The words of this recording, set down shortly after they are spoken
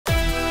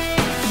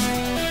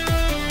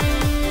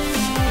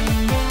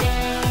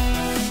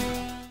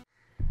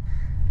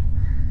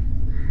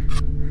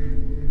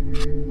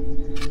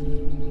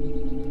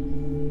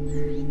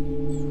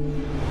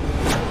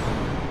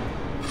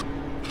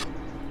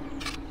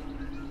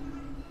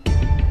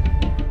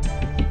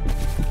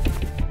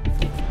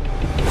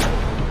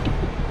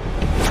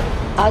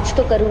आज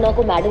तो करुणा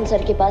को मैडम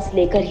सर के पास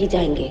लेकर ही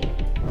जाएंगे।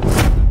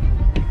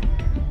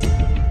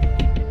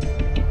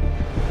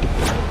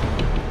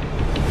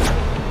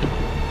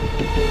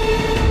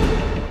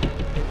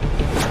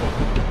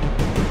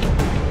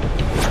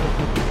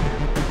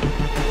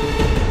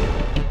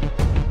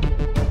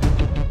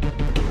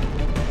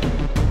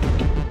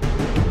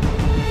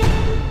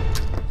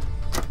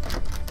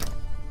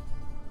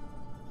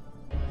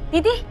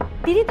 दीदी,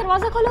 दीदी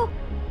दरवाजा खोलो।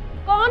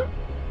 कौन?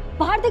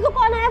 बाहर देखो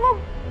कौन आया, वो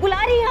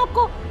बुला रही है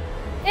आपको।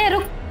 ए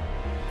रुक,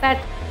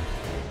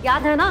 बैठ।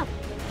 याद है ना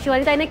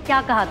शिवानी ताई ने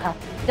क्या कहा था?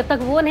 जब तक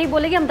वो नहीं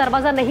बोलेगी हम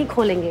दरवाजा नहीं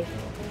खोलेंगे,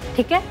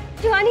 ठीक है?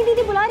 शिवानी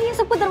दीदी बुला रही है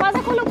सबको,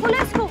 दरवाजा खोलो,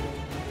 खोलो इसको।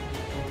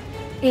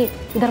 ए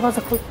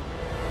दरवाजा खोलो।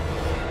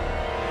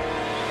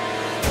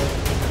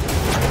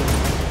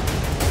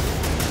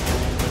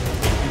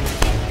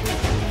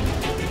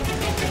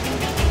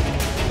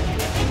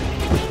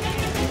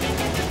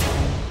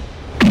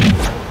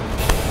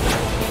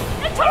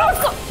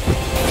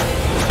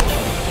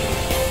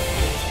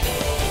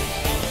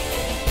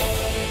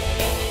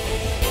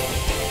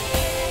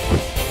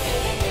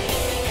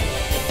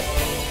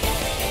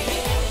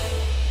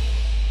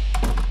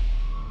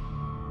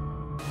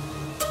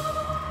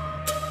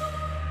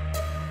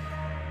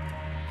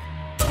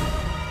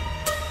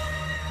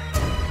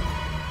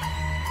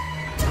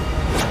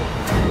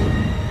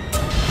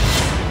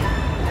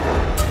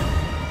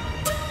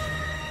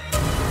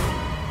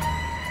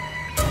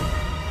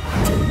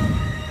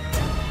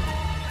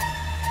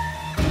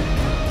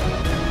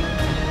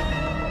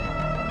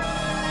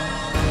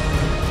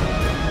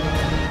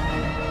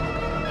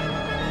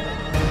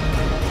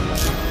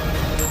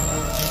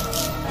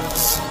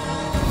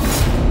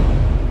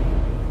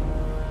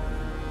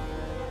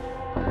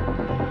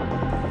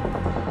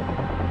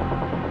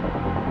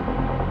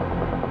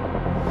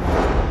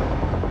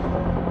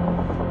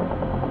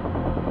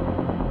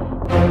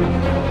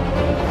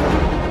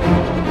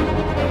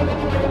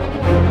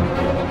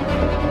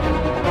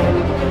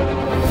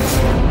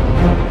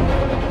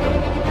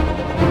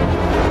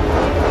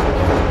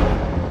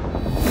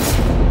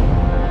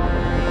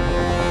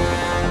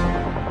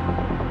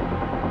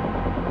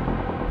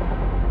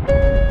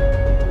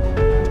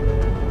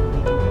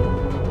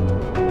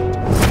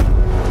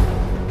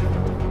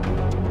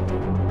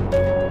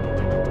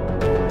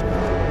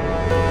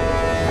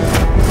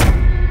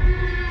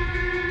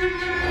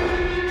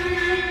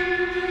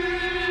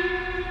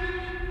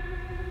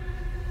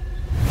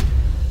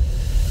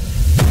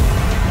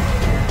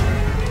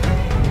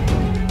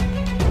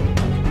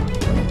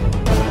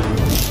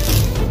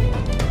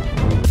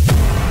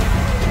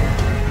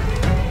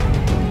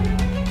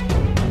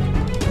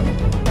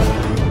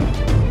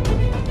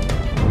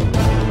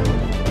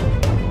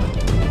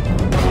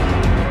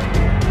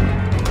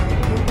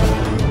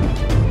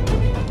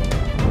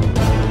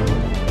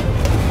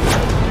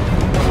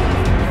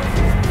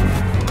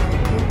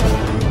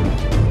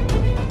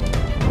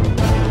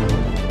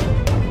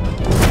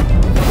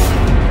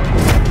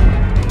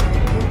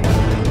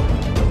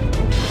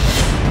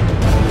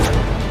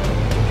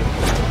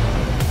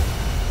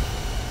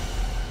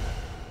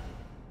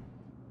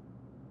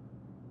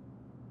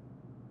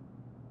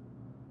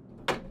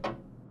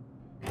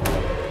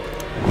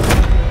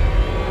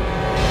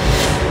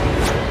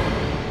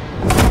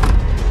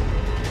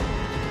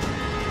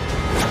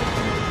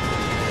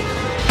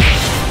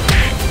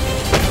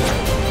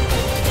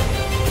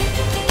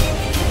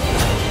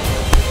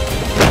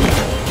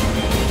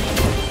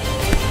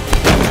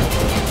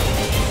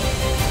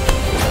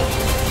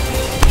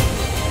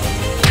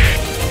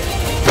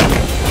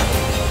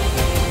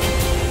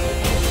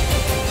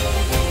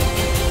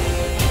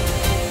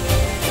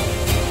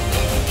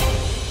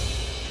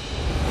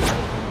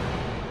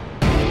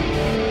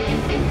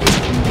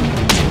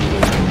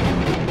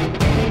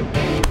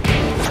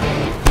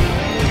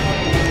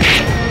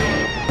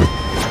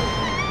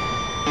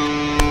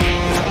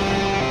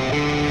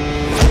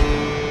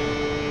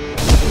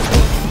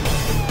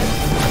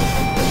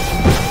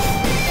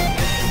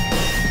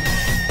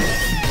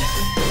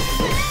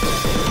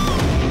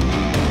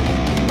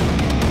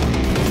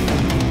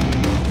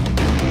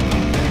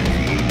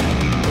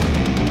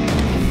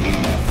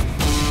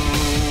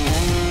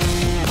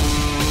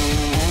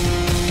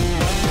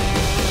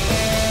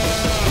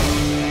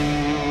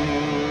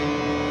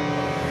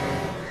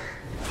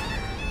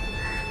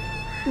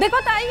 देखो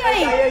ताई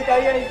आई।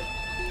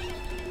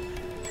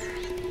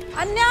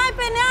 अन्याय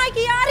पे न्याय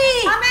की यारी,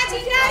 हमें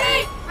चिंगारी।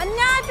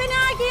 अन्याय पे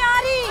न्याय की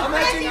यारी,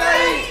 हमें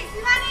चिंगारी।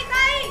 शिवानी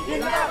ताई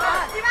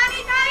जिंदाबाद,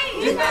 शिवानी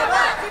ताई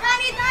जिंदाबाद,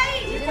 शिवानी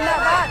ताई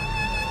जिंदाबाद।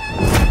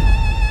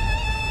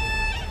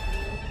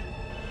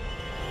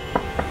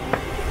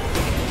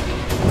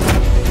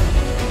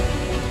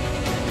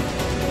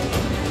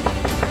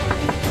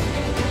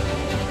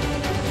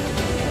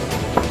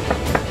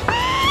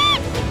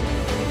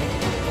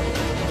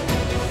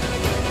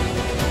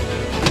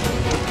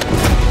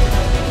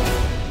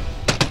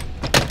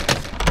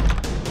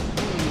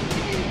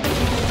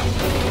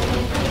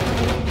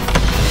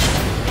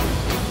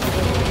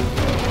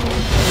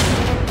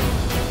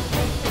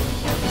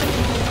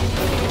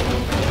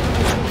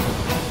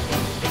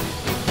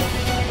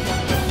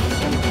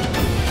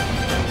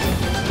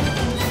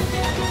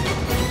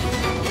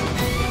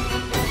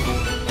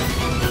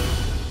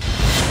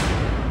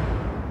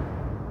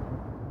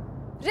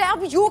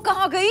 अब यू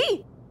कहाँ गई?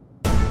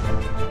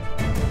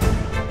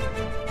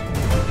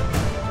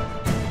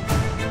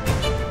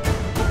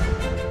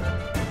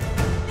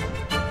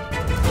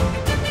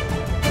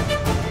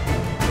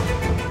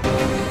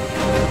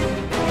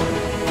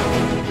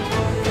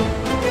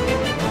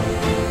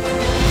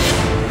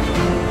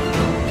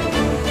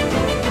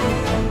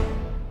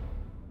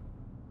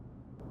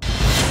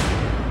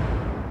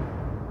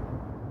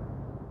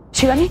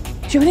 शिवानी,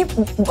 शिवानी,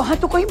 वहां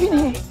तो कोई भी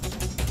नहीं है।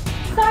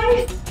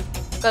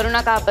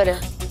 करुणा कहाँ पर है?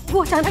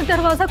 वो अचानक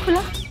दरवाजा खुला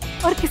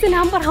और किसी ने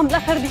हम पर हमला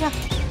कर दिया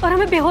और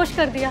हमें बेहोश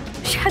कर दिया।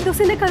 शायद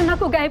उसी ने करुणा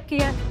को गायब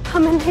किया है,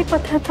 हमें नहीं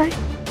पता था।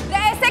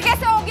 ऐसे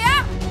कैसे हो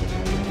गया?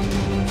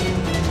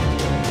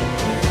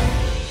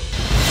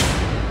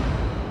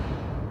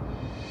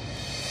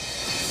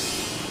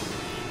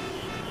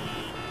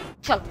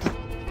 चलो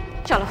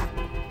चलो,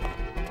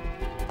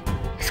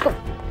 इसको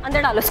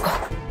अंदर डालो। इसको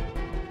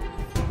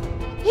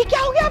ये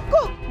क्या हो गया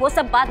आपको? वो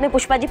सब बाद में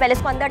पुष्पा जी, पहले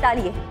इसको अंदर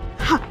डालिए।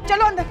 हाँ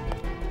चलो अंदर।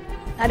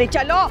 अरे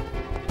चलो।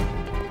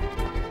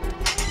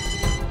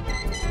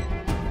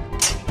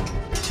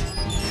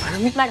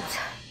 मैडम,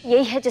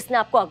 यही है जिसने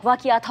आपको अगवा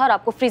किया था और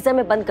आपको फ्रीजर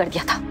में बंद कर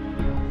दिया था।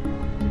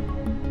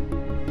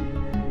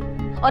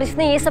 और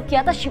इसने ये सब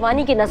किया था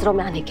शिवानी की नजरों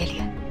में आने के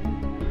लिए।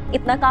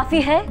 इतना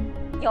काफी है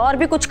कि और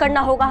भी कुछ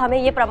करना होगा हमें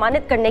ये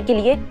प्रमाणित करने के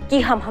लिए कि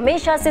हम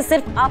हमेशा से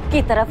सिर्फ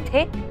आपकी तरफ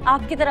थे,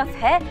 आपकी तरफ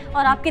है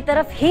और आपकी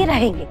तरफ ही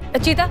रहेंगे।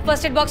 चीता,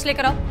 फर्स्ट एड बॉक्स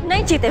लेकर आओ।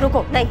 नहीं चीते,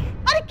 रुको, नहीं।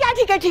 अरे क्या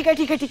ठीक है, ठीक है,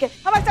 ठीक है, ठीक है।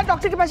 हमारे साथ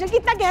डॉक्टर के पास चलिए।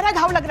 कितना गहरा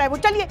घाव लग रहा है वो,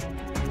 चलिए।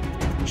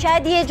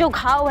 शायद ये जो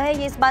घाव है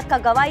ये इस बात का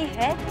गवाही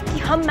है कि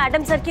हम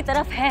मैडम सर की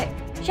तरफ है।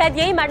 शायद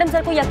यही मैडम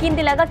सर को यकीन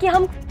दिलाएगा कि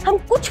हम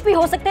कुछ भी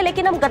हो सकते हैं,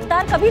 लेकिन हम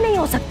गद्दार कभी नहीं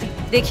हो सकते।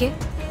 देखिए,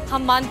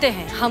 हम मानते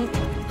हैं,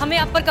 हमें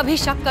आप पर कभी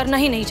शक करना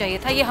ही नहीं चाहिए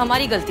था, ये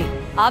हमारी गलती।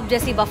 आप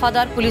जैसी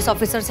वफादार पुलिस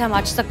ऑफिसर से हम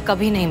आज तक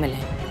कभी नहीं मिले।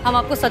 हम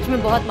आपको सच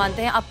में बहुत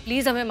मानते हैं। आप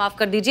प्लीज हमें माफ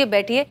कर दीजिए।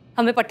 बैठिए,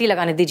 हमें पट्टी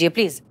लगाने दीजिए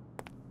प्लीज।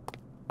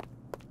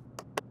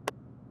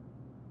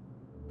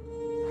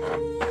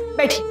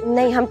 बैठिए।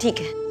 नहीं, हम ठीक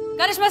है।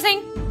 करिश्मा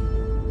सिंह,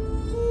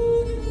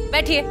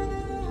 बैठिए,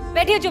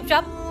 बैठिए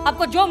चुपचाप।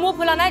 आपको जो मुंह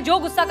फुलाना है, जो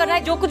गुस्सा करना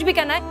है, जो कुछ भी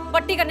करना है,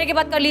 पट्टी करने के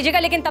बाद कर लीजिएगा,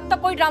 लेकिन तब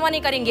तक कोई ड्रामा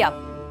नहीं करेंगे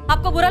आप।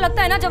 आपको बुरा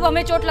लगता है ना जब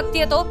हमें चोट लगती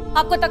है, तो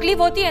आपको तकलीफ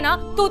होती है ना,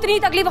 तो उतनी ही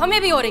तकलीफ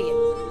हमें भी हो रही है।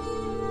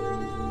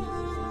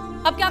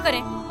 अब क्या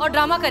करें? और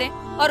ड्रामा करें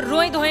और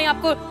रोए धोएं,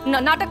 आपको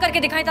नाटक करके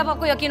दिखाएं, तब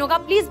आपको यकीन होगा।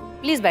 प्लीज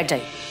प्लीज बैठ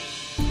जाइए।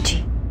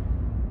 जी।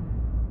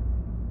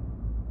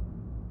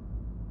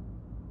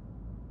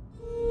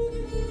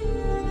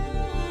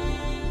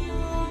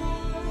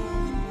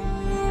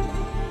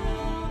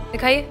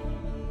 दिखाइए।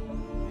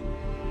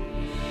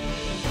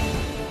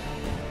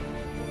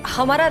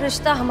 हमारा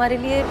रिश्ता हमारे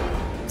लिए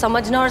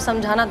समझना और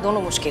समझाना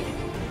दोनों मुश्किल है।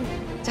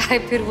 चाहे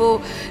फिर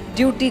वो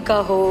ड्यूटी का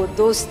हो,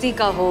 दोस्ती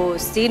का हो,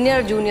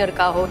 सीनियर जूनियर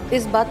का हो,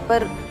 इस बात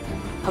पर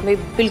हमें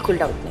बिल्कुल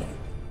डाउट नहीं,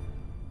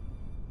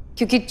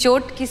 क्योंकि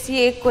चोट किसी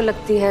एक को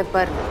लगती है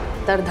पर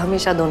दर्द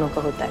हमेशा दोनों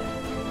का होता है।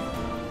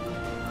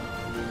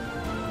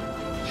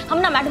 हम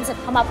ना मैडम सर,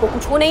 हम आपको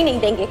कुछ होने ही नहीं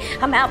देंगे।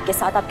 हम आपके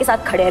साथ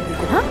खड़े हैं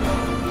बिल्कुल। हाँ,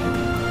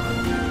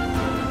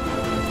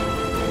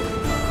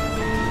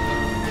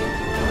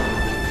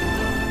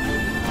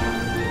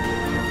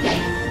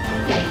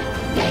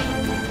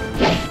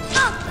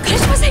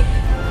 करिश्मा Singh,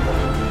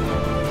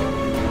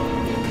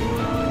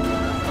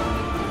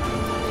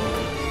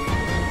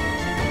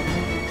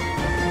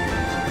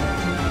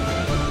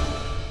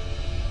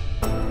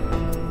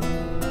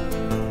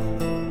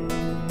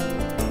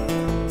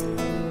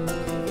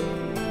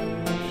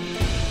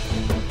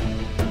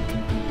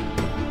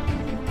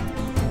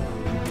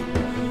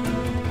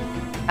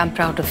 I'm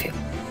proud of you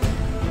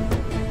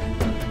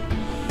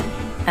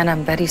and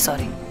I'm very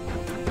sorry,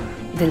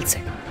 दिल से।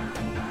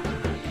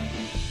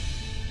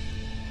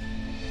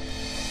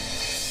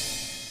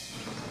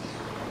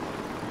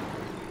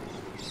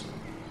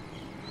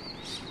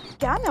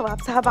 क्या नवाब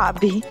साहब, आप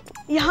भी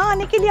यहाँ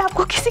आने के लिए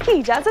आपको किसी की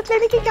इजाजत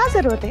लेने की क्या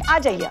जरूरत है? आ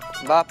जाइए।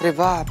 बाप रे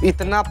बाप,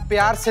 इतना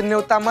प्यार से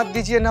न्योता मत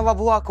दीजिए नवाब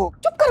बुआ को।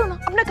 चुप करो ना,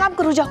 अपना काम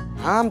करो, जाओ।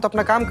 हाँ, हम तो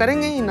अपना काम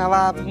करेंगे ही।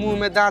 नवाब मुंह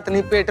में दांत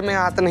नहीं, पेट में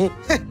हाथ नहीं।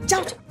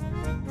 जाओ जाओ।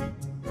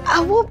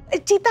 वो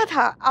चीता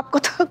था, आपको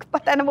तो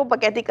पता है ना, वो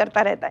बकैती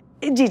करता रहता है।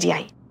 जी जी,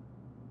 आई।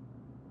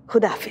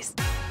 खुदा हाफिज।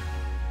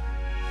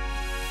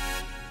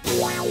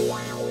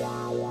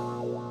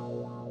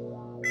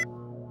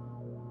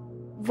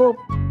 वो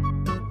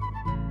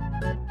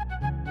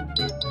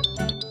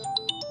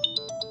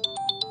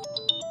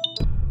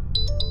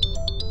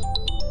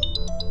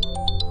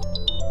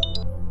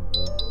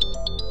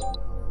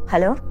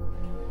हेलो,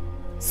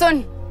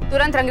 सुन,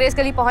 तुरंत रंगरेज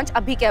गली पहुंच,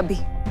 अभी के अभी।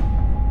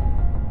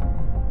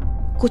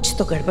 कुछ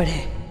तो गड़बड़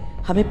है,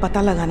 हमें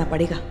पता लगाना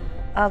पड़ेगा।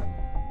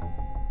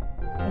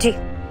 जी। एक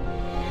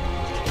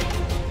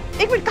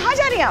मिनट, कहाँ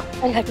जा रही हैं आप?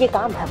 अरे हटिए,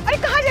 काम है। अरे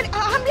कहाँ जा रही?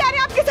 हम भी आ रहे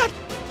हैं आपके साथ।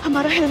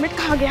 हमारा हेलमेट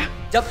कहाँ गया?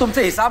 जब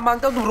तुमसे हिसाब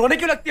मांगता हूँ तुम रोने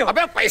क्यों लगती हो?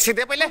 अबे पैसे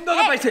दे पहले। दो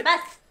पैसे।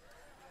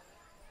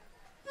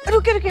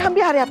 रुके रुके, हम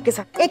भी आ रहे हैं आपके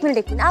साथ। एक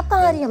मिनट, आप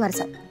कहाँ आ रही है हमारे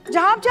साथ?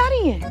 जहाँ आप जा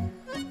रही हैं।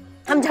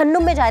 हम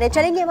झन्नुम में जा रहे हैं,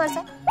 चलेंगे हमारे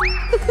साथ?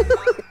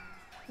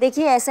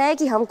 देखिए ऐसा है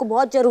कि हमको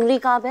बहुत जरूरी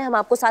काम है, हम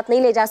आपको साथ नहीं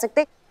ले जा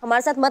सकते।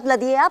 हमारे साथ मत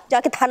लदिए, आप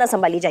जाके थाना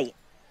संभालिए जाइए।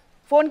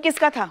 फोन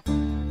किसका था?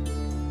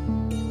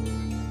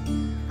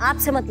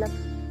 आपसे मतलब?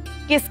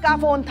 किसका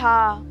फोन था?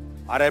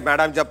 अरे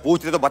मैडम जब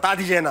पूछ रहे तो बता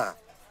दीजिए ना।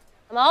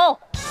 आओ।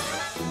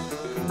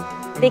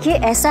 देखिए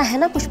ऐसा है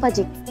ना पुष्पा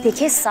जी,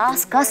 देखिए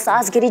सास का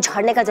सासगिरी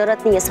झाड़ने का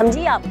जरूरत नहीं है,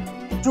 समझिए आप।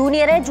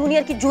 जूनियर है,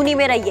 जूनियर की जूनी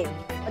में रहिए।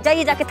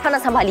 जाइए जाके थाना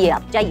संभालिए,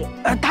 आप जाइए।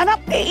 थाना?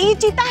 ये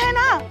चीता है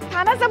ना,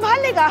 थाना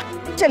संभाल लेगा।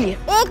 चलिए।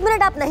 1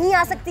 मिनट आप नहीं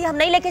आ सकती, हम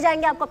नहीं लेके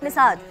जाएंगे आपको अपने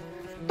साथ।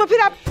 तो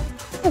फिर आप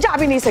जा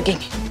भी नहीं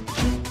सकेंगे।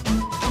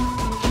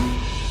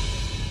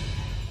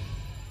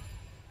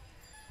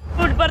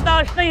 कुछ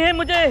बर्दाश्त नहीं है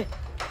मुझे।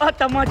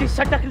 तमाजी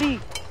सटक ली।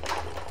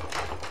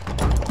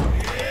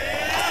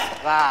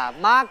 वाह,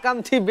 माँ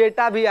कम थी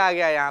बेटा भी आ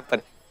गया यहाँ पर।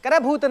 करे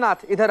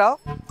भूतनाथ इधर आओ।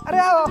 अरे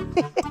आओ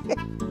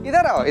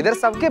इधर आओ, इधर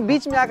सबके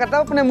बीच में आकर था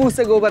अपने मुंह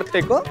से गोबर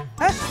फेंको।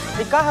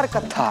 ये क्या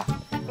हरकत था?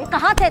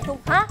 कहाँ थे तुम?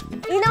 हाँ,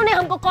 इन्होंने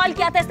हमको कॉल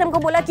किया था, इसने हमको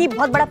बोला कि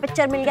बहुत बड़ा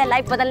पिक्चर मिल गया,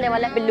 लाइफ बदलने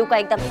वाला है बिल्लू का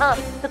एकदम। हाँ,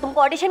 तो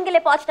तुमको ऑडिशन के लिए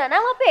पहुंचना है ना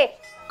वहाँ पे।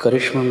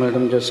 करिश्मा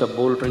मैडम जैसा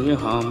बोल रही है,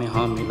 हाँ में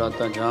हाँ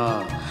मिलाता जा,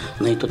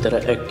 नहीं तो तेरा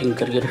एक्टिंग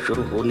करियर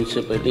शुरू होने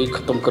से पहले ही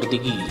खत्म कर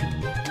देगी।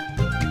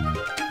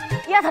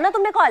 किया था ना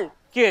तुमने कॉल?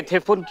 किए थे,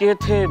 फोन किए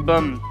थे।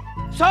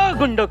 100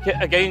 गुंडों के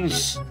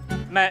अगेंस्ट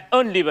मैं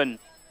ओनली वन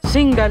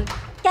सिंगल।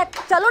 क्या?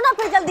 चलो ना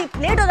फिर, जल्दी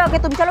लेट हो जाओगे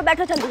तुम। चलो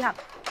बैठो जल्दी। हाँ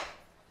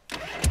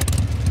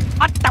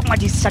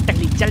तमाजी सटक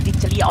ली, जल्दी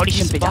चलिए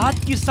ऑडिशन पे। बात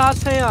की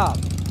सास है आप।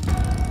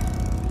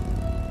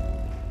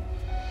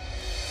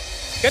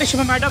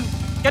 करिश्मा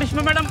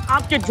मैडम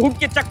आपके झूठ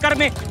के चक्कर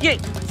में ये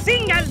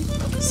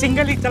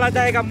सिंगल ही चला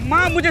जाएगा।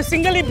 माँ मुझे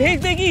सिंगल ही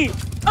भेज देगी।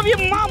 अब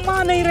ये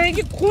माँ नहीं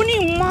रहेगी,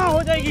 खूनी माँ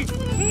हो जाएगी।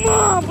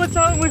 माँ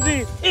बचाओ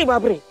मुझे। ए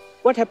बाप रे,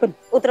 व्हाट हैपेंड?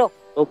 उतरो।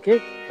 Okay,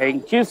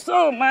 thank you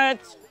so much.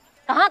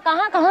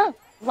 कहाँ?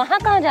 वहाँ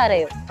कहाँ जा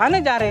रहे हो? थाने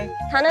जा रहे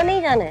हैं। थाना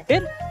नहीं जाना है।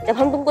 फिर? जब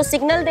हम तुमको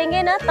सिग्नल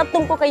देंगे ना, तब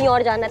तुमको कहीं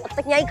और जाना है, तब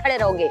तक यहीं खड़े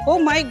रहोगे। ओह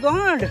माय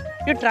गॉड,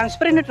 ये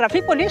ट्रांसफर इन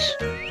ट्रैफिक पुलिस।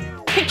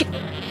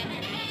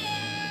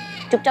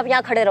 चुपचाप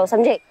यहाँ खड़े रहो,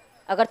 समझे?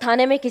 अगर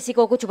थाने में किसी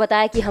को कुछ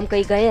बताया कि हम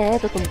कहीं गए हैं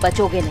तो तुम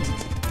बचोगे नहीं।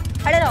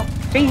 खड़े रहो।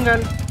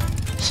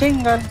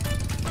 सिंगल।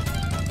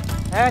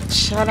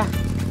 अच्छा ना,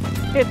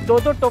 ये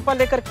 2 टोपा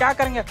लेकर क्या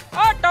करेंगे?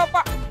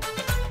 टोपा।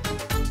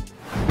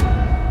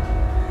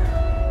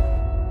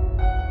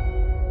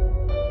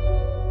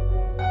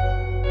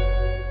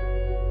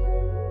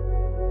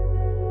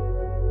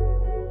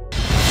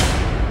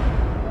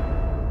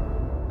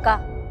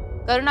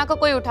 करुणा को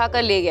कोई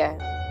उठाकर ले गया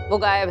है, वो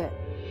गायब है।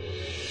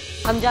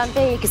 हम जानते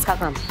हैं ये किसका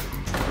काम है।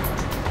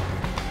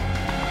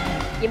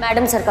 ये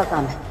मैडम सर का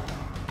काम है।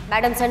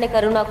 मैडम सर ने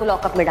करुणा को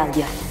लॉकअप में डाल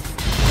दिया है।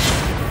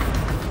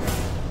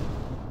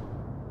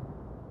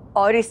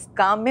 और इस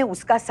काम में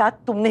उसका साथ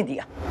तुमने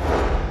दिया,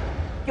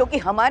 क्योंकि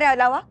हमारे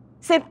अलावा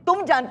सिर्फ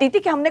तुम जानती थी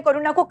कि हमने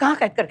करुणा को कहाँ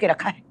कैद करके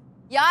रखा है।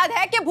 याद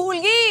है कि भूल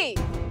गई?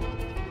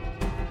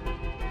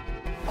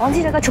 कौन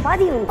सी जगह छुपा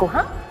दी उनको?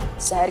 हाँ,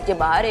 शहर के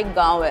बाहर एक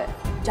गांव है,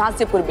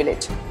 झांसीपुर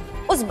विलेज।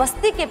 उस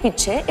बस्ती के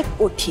पीछे एक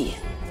कोठी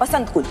है,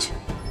 बसंत कुंज,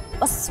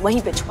 बस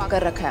वहीं पे छुपा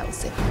कर रखा है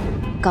उसे।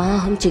 कहाँ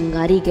हम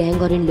चिंगारी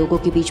गैंग और इन लोगों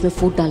के बीच में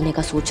फूट डालने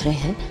का सोच रहे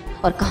हैं,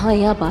 और कहाँ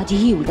यहाँ बाजी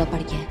ही उल्टा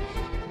पड़ गया है।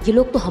 ये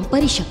लोग तो हम पर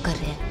ही शक कर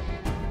रहे हैं।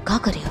 क्या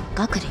करें अब,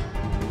 क्या करें?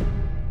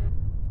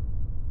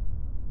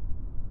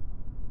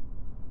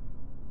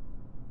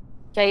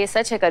 क्या ये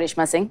सच है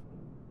करिश्मा सिंह?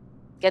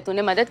 क्या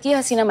तूने मदद की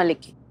हसीना मलिक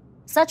की?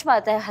 सच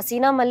बात है,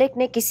 हसीना मलिक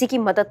ने किसी की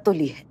मदद तो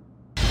ली है,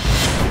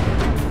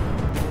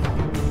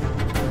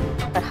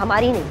 पर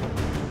हमारी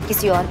नहीं,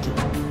 किसी और की।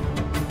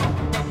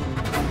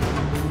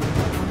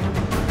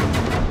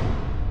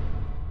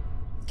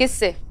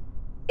 किससे?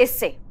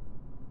 इससे,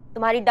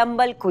 तुम्हारी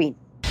डम्बल क्वीन।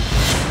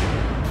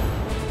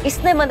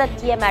 इसने मदद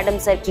की है मैडम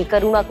सर की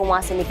करुणा को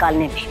वहां से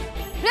निकालने में।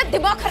 मेरा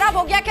दिमाग खराब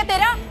हो गया क्या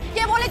तेरा?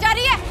 क्या बोले जा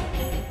रही है?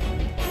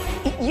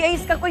 ये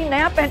इसका कोई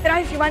नया पैंतरा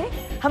है शिवानी,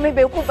 हमें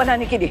बेवकूफ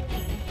बनाने के लिए।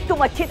 तुम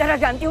अच्छी तरह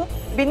जानती हो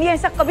बिन्नी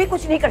ऐसा कभी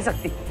कुछ नहीं कर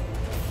सकती।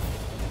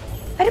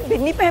 अरे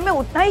बिन्नी पे हमें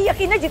उतना ही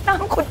यकीन है जितना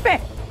हम खुद पे।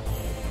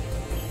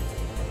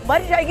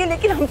 मर जाएगी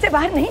लेकिन हमसे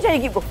बाहर नहीं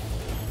जाएगी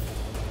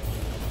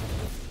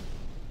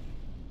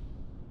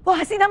वो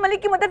हसीना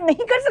मलिक की मदद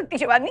नहीं कर सकती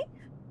शिवानी।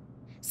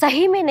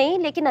 सही में नहीं,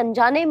 लेकिन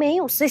अनजाने में ही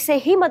उससे से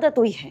ही मदद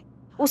हुई है।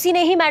 उसी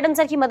ने ही मैडम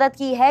सर की मदद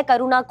की है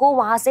करुणा को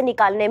वहां से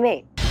निकालने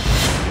में।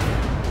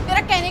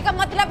 तेरा कहने का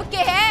मतलब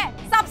क्या है?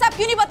 साफ साफ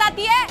क्यों नहीं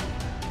बताती है?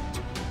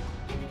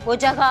 वो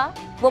जगह,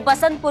 वो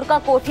बसंतपुर का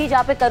कोठी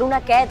जहाँ पे करुणा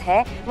कैद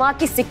है, वहाँ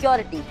की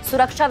सिक्योरिटी,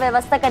 सुरक्षा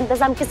व्यवस्था का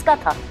इंतजाम किसका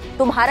था?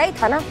 तुम्हारा ही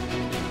था ना।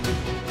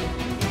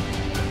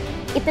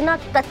 इतना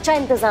कच्चा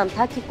इंतजाम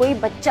था कि कोई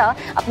बच्चा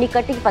अपनी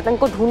कटी पतंग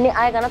को ढूंढने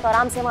आएगा ना, तो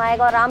आराम से वहां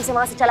आएगा और आराम से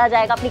वहां से चला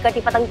जाएगा अपनी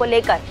कटी पतंग को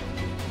लेकर।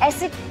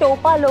 ऐसे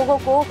टोपा लोगों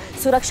को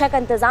सुरक्षा का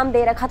इंतजाम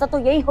दे रखा था, तो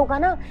यही होगा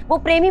ना। वो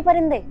प्रेमी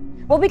परिंदे,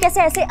 वो भी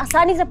कैसे ऐसे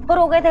आसानी से फुर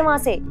हो गए थे वहां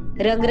से,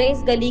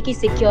 रंगरेज गली की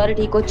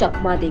सिक्योरिटी को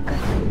चकमा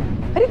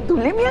देकर। अरे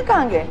दूल्हे मियां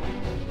कहाँ गए?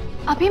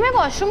 अभी मैं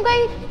वॉशरूम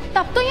गई,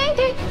 तब तो यहीं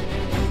थे।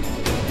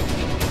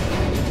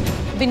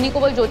 बिन्नी को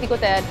बोल ज्योति को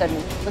तैयार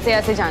करने, उसे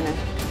ऐसे जाना है।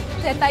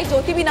 ताई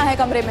ज्योति भी ना है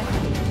कमरे में।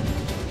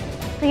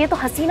 तो ये तो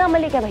हसीना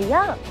मलिक है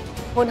भैया,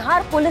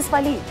 होनहार पुलिस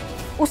वाली।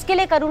 उसके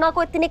लिए करुणा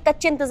को इतने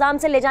कच्चे इंतजाम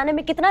से ले जाने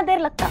में कितना देर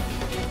लगता।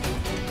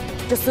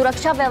 जो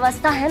सुरक्षा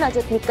व्यवस्था है ना, जो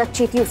इतनी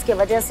कच्ची थी, उसके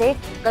वजह से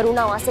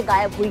करुणा वहां से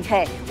गायब हुई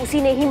है।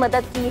 उसी ने ही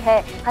मदद की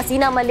है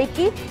हसीना मलिक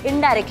की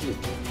इनडायरेक्टली।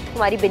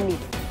 तुम्हारी बिन्नी,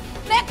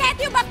 मैं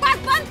कहती हूँ बकवास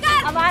बंद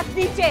कर। आवाज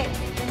नीचे।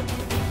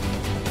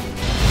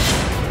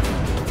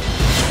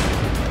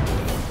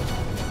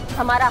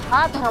 हमारा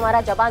हाथ और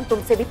हमारा जबान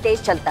तुमसे भी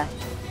तेज चलता है।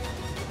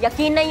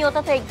 यकीन नहीं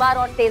होता तो एक बार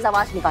और तेज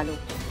आवाज निकालो।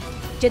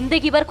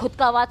 जिंदगी भर खुद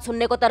का आवाज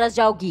सुनने को तरस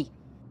जाओगी,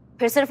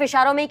 फिर सिर्फ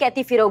इशारों में ही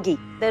कहती फिरोगी।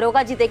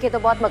 दरोगा जी देखे तो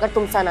बहुत, मगर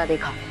तुम सा ना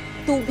देखा।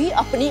 तू भी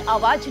अपनी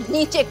आवाज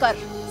नीचे कर,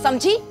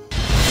 समझी?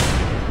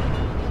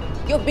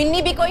 क्यों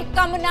बिन्नी भी कोई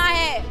कम ना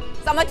है,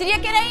 समझ रही है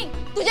कि नहीं?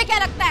 तुझे क्या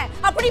लगता है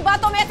अपनी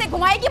बातों में ऐसे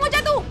घुमाएगी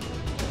मुझे तू?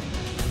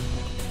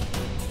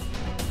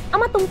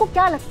 अम्मा तुमको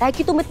क्या लगता है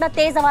कि तुम इतना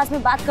तेज आवाज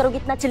में बात करोगी,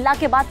 इतना चिल्ला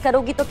के बात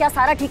करोगी तो क्या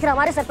सारा ठीकरा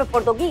हमारे सर पे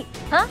फोड़ दोगी?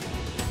 हाँ,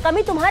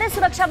 कमी तुम्हारे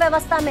सुरक्षा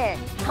व्यवस्था में है,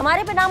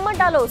 हमारे पे नाम मत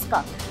डालो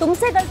उसका।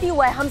 तुमसे गलती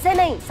हुआ है, हमसे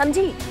नहीं,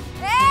 समझी?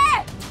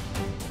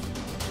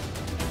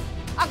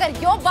 अगर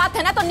यो बात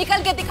है ना तो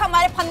निकल के दिखा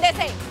हमारे फंदे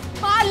से।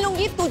 मान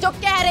लूंगी तू जो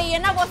कह रही है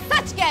ना वो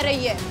सच कह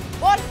रही है।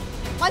 और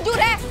मंजूर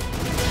है?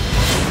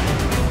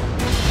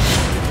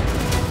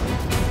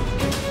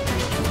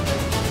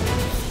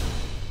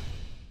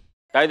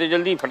 चाय दे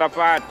जल्दी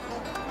फटाफट।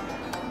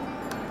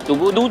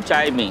 तो दूध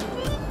चाय में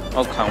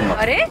और खाऊंगा।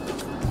 अरे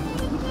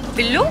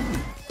बिल्लू,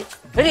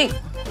 अरे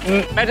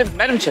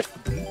मैडम सर,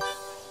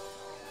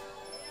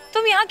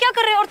 तुम यहाँ क्या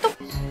कर रहे हो? और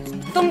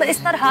तुम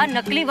इस तरह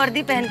नकली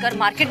वर्दी पहनकर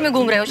मार्केट में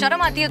घूम रहे हो,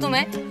 शर्म आती है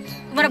तुम्हें?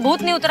 तुम्हारा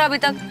भूत नहीं उतरा अभी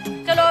तक?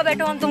 चलो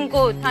बैठो, हम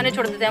तुमको थाने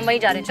छोड़ देते हैं, हम वहीं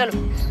जा रहे हैं,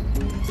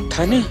 चलो।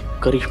 थाने?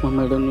 करिश्मा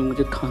मैडम ने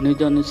मुझे थाने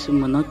जाने से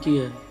मना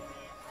किया है।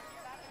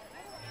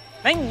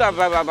 नहीं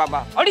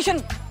बाबा,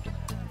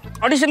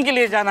 ऑडिशन के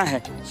लिए जाना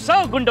है।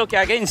 100 गुंडों के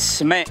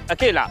अगेंस्ट मैं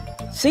अकेला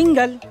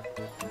सिंगल।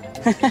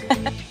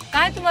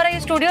 कहाँ है तुम्हारा ये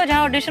स्टूडियो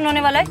जहाँ ऑडिशन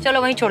होने वाला है?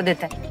 चलो वहीं छोड़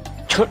देते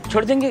हैं।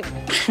 छोड़ देंगे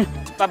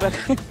बाबा।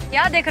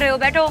 क्या देख रहे हो,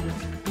 बैठो।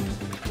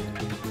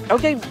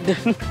 Okay,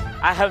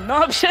 I have no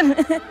option.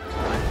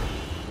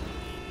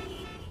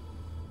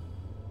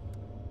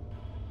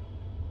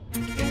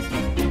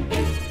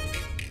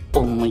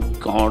 Oh my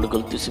God,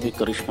 गलती से भी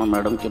करिश्मा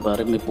मैडम के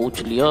बारे में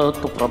पूछ लिया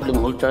तो प्रॉब्लम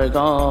हो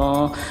जाएगा।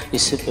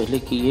 इससे पहले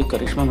कि ये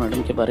करिश्मा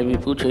मैडम के बारे में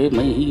पूछे,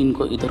 मैं ही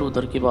इनको इधर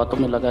उधर की बातों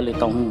में लगा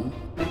लेता हूँ।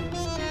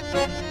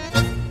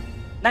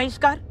 Nice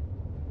car.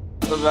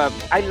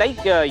 I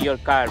like your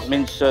car.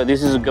 Means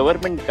this is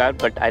government car,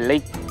 but I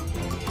like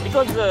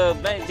because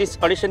मैं जिस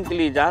ऑडिशन के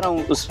लिए जा रहा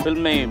हूँ उस फिल्म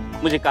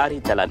में मुझे कार ही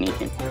चलानी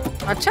है।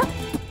 अच्छा,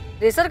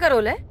 रेसर का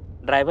रोल है?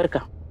 ड्राइवर का।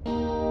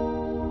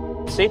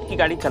 सेठ की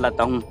गाड़ी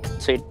चलाता हूँ,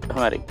 सेठ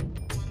हमारे।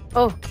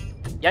 ओह,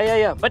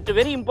 या but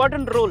very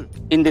important role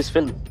in this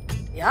film.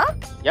 या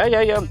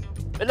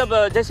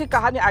मतलब जैसे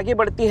कहानी आगे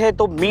बढ़ती है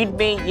तो मीड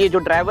में ये जो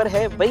ड्राइवर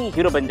है वही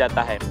हीरो बन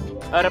जाता है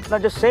और अपना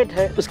जो सेठ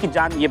है उसकी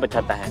जान ये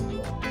बचाता है।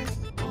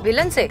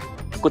 विलन से?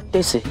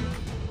 कुत्ते से।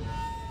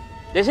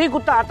 जैसे ही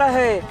कुत्ता आता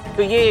है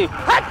तो ये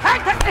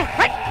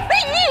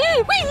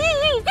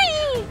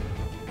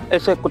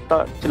ऐसे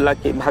कुत्ता चिल्ला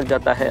के भाग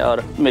जाता है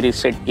और मेरी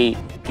सेठ की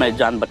मैं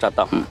जान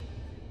बचाता हूँ।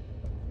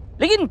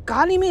 लेकिन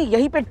कहानी में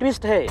यही पे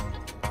ट्विस्ट है,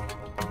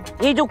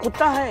 ये जो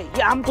कुत्ता है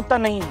ये आम कुत्ता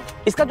नहीं है।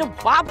 इसका जो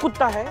बाप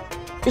कुत्ता है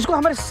इसको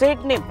हमारे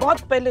सेठ ने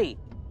बहुत पहले ही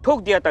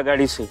ठोक दिया था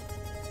गाड़ी से।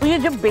 तो ये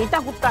जब बेटा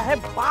कुत्ता है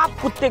बाप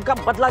कुत्ते का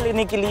बदला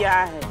लेने के लिए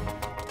आया है,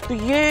 तो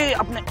ये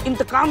अपने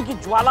इंतकाम की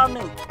ज्वाला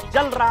में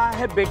जल रहा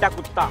है बेटा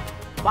कुत्ता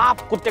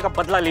बाप कुत्ते का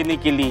बदला लेने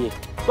के लिए।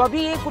 तो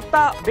अभी ये कुत्ता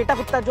बेटा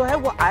कुत्ता जो है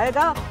वो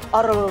आएगा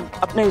और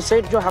अपने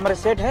सेठ जो हमारे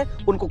सेठ है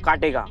उनको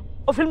काटेगा।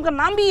 और फिल्म का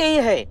नाम भी यही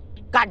है,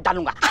 काट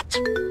डालूंगा।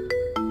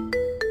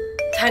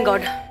 Thank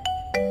God.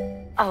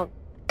 आओ।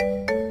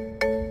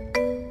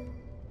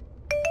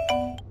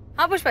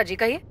 हाँ पुष्पा जी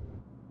कहिए।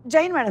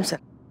 जय हिंद मैडम सर।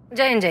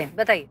 जय हिंद,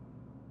 बताइए।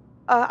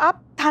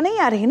 आप थाने ही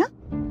आ रही हैं ना?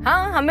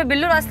 हाँ, हमें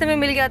बिल्लू रास्ते में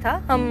मिल गया था,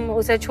 हम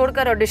उसे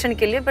छोड़कर ऑडिशन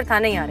के लिए फिर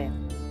थाने ही आ रहे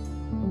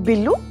हैं।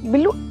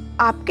 बिल्लू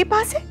आपके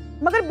पास है?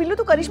 मगर बिल्लू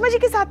तो करिश्मा जी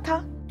के साथ था।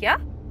 क्या?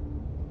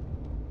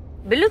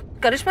 बिल्लू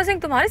करिश्मा सिंह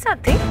तुम्हारे साथ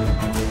थी?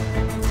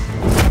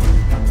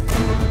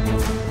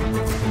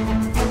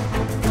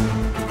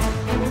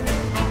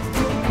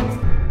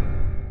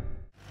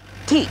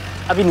 थी,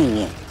 अभी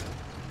नहीं है।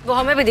 वो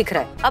हमें भी दिख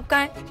रहा है। अब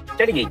कहाँ है?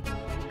 चढ़ गई।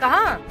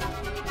 कहाँ?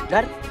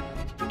 घर।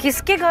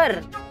 किसके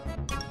घर?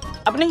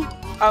 अपनी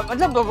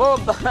मतलब वो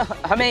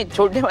हमें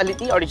छोड़ने वाली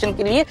थी ऑडिशन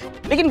के लिए,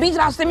 लेकिन बीच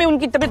रास्ते में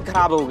उनकी तबीयत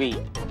खराब हो गई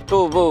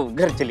तो वो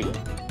घर चली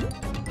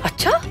गई।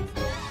 अच्छा,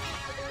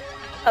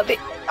 अबे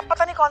अब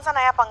पता नहीं कौन सा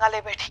नया पंगा ले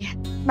बैठी है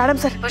madam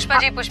sir.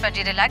 Pushpa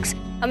ji relax.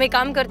 हम एक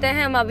काम करते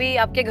हैं, हम अभी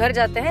आपके घर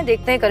जाते हैं,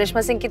 देखते हैं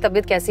करिश्मा सिंह की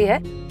तबीयत कैसी है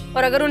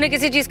और अगर उन्हें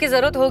किसी चीज की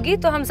जरूरत होगी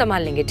तो हम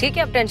संभाल लेंगे। ठीक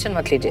है, आप टेंशन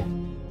मत लीजिए।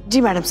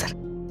 जी मैडम सर।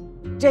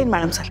 जय हिंद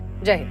मैडम सर।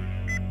 जय हिंद।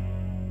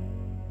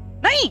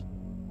 नहीं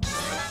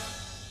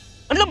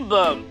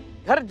मतलब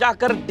घर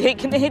जाकर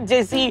देखने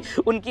जैसी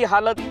उनकी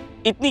हालत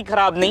इतनी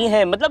खराब नहीं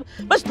है, मतलब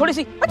बस थोड़ी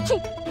सी अच्छी,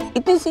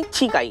 इतनी सी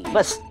छींक आई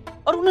बस।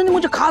 और उन्होंने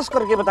मुझे खास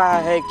करके बताया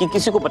है कि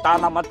किसी को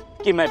बताना मत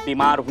कि मैं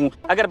बीमार हूँ,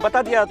 अगर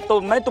बता दिया तो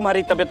मैं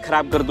तुम्हारी तबीयत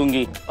खराब कर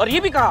दूंगी। और ये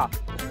भी कहा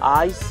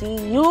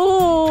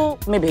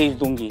ICU में भेज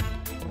दूंगी।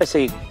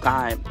 ऐसे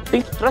कहा है,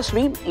 ट्रस्ट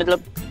मी,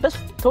 मतलब बस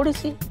थोड़ी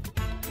सी।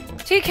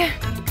 ठीक है,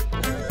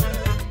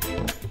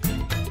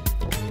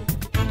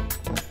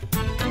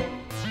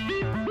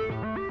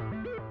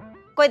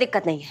 कोई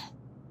दिक्कत नहीं है,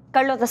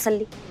 कर लो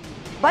तसल्ली।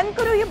 बंद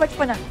करो ये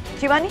बचपना।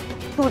 शिवानी,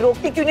 तू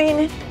रोकती क्यों नहीं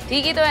इन्हें?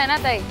 ठीक ही तो है ना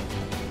ताई,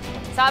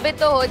 साबित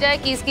तो हो जाए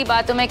कि इसकी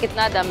बातों में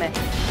कितना दम है।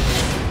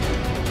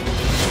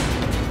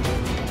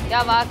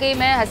 क्या वाकई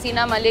में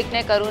हसीना मलिक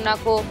ने करुणा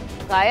को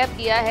गायब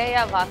किया है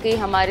या वाकई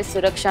हमारी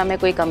सुरक्षा में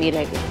कोई कमी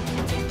रह गई?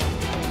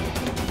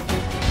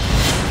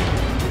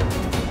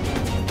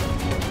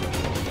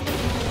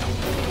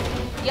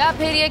 या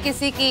फिर ये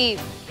किसी की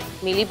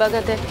मिली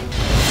भगत है?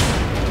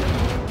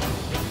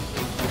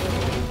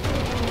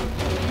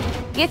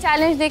 ये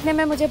चैलेंज देखने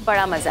में मुझे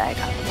बड़ा मजा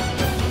आएगा।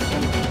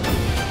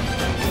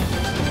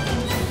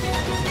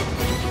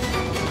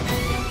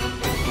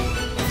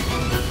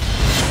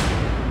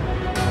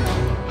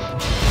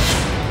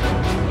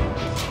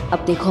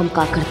 अब देखो हम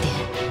क्या करते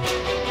हैं।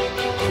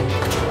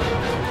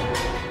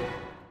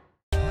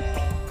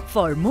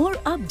 For more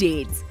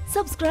updates,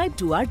 subscribe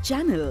to our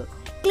channel,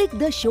 click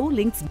the show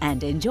links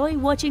and enjoy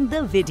watching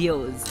the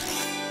videos.